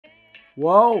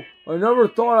Well, I never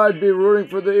thought I'd be rooting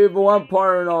for the evil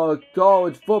empire in a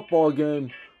college football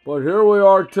game, but here we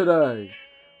are today.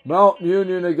 Mount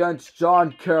Union against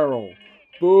John Carroll.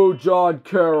 Boo John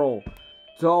Carroll.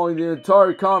 Telling the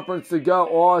entire conference to get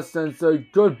lost and say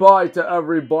goodbye to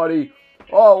everybody,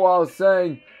 all while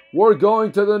saying, we're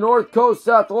going to the North Coast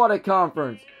Athletic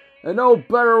Conference. And no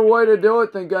better way to do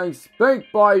it than getting spanked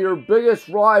by your biggest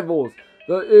rivals,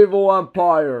 the evil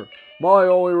empire. My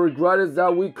only regret is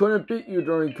that we couldn't beat you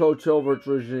during Coach Hilbert's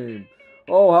regime.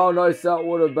 Oh, how nice that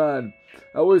would have been.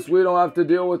 At least we don't have to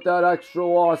deal with that extra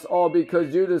loss all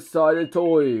because you decided to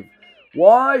leave.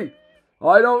 Why?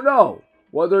 I don't know.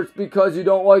 Whether it's because you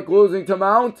don't like losing to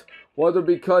Mount, whether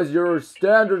because your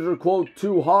standards are, quote,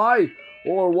 too high,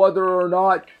 or whether or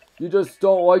not you just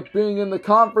don't like being in the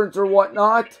conference or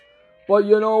whatnot. But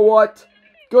you know what?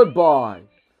 Goodbye.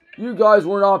 You guys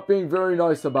were not being very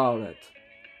nice about it.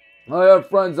 I have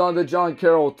friends on the John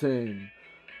Carroll team,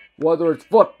 whether it's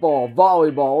football,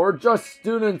 volleyball, or just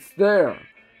students there.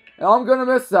 And I'm going to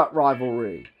miss that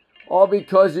rivalry. All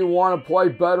because you want to play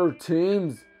better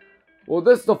teams? Well,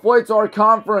 this deflates our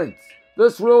conference.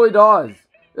 This really does.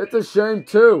 It's a shame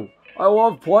too. I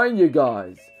love playing you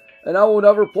guys. And I will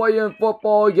never play you in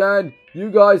football again.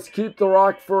 You guys keep the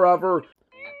rock forever.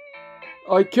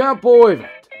 I can't believe it.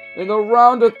 In the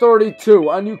round of 32,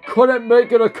 and you couldn't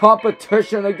make it a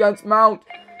competition against Mount.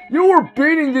 You were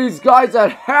beating these guys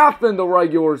at half in the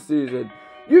regular season.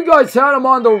 You guys had them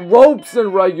on the ropes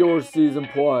in regular season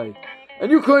play. And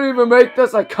you couldn't even make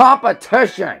this a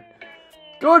competition.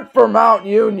 Good for Mount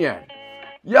Union.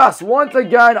 Yes, once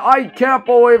again, I can't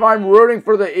believe I'm rooting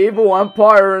for the evil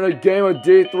empire in a game of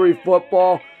D3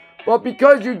 football. But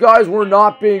because you guys were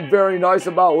not being very nice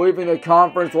about leaving the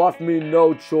conference, left me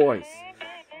no choice.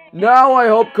 Now I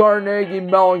hope Carnegie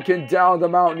Mellon can down the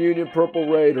Mount Union Purple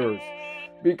Raiders.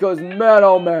 Because man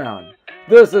oh man,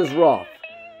 this is rough.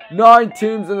 9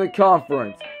 teams in the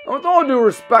conference. And with all due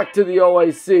respect to the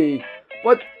OAC,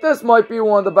 but this might be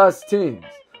one of the best teams.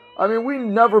 I mean, we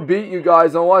never beat you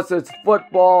guys unless it's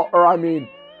football,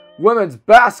 women's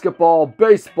basketball,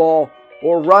 baseball,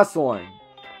 or wrestling.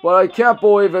 But I can't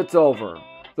believe it's over.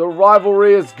 The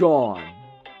rivalry is gone.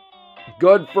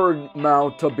 Good for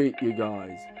Mount to beat you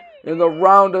guys. In the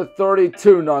round of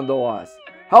 32 nonetheless.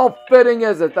 How fitting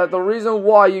is it that the reason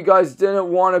why you guys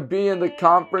didn't want to be in the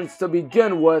conference to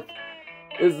begin with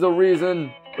is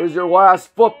your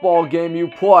last football game you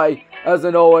play as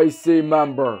an OAC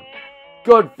member.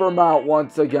 Good for Mount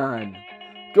once again.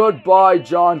 Goodbye,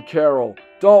 John Carroll.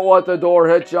 Don't let the door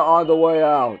hit you on the way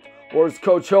out. Or as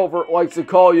Coach Hilbert likes to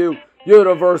call you,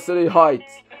 University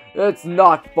Heights. It's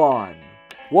not fun.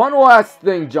 One last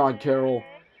thing, John Carroll.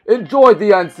 Enjoy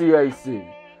the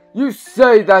NCAC. You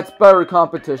say that's better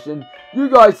competition. You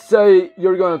guys say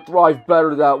you're going to thrive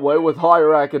better that way with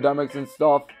higher academics and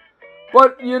stuff.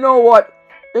 But you know what?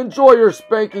 Enjoy your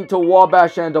spanking to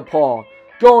Wabash and DePaul.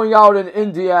 Going out in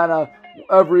Indiana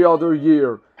every other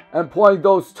year. And playing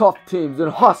those tough teams in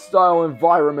hostile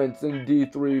environments in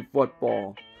D3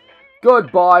 football.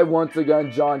 Goodbye once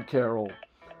again, John Carroll.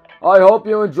 I hope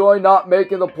you enjoy not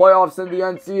making the playoffs in the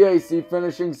NCAC,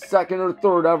 finishing 2nd or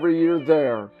 3rd every year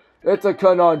there. It's a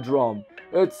conundrum.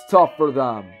 It's tough for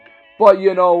them. But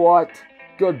you know what?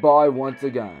 Goodbye once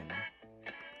again.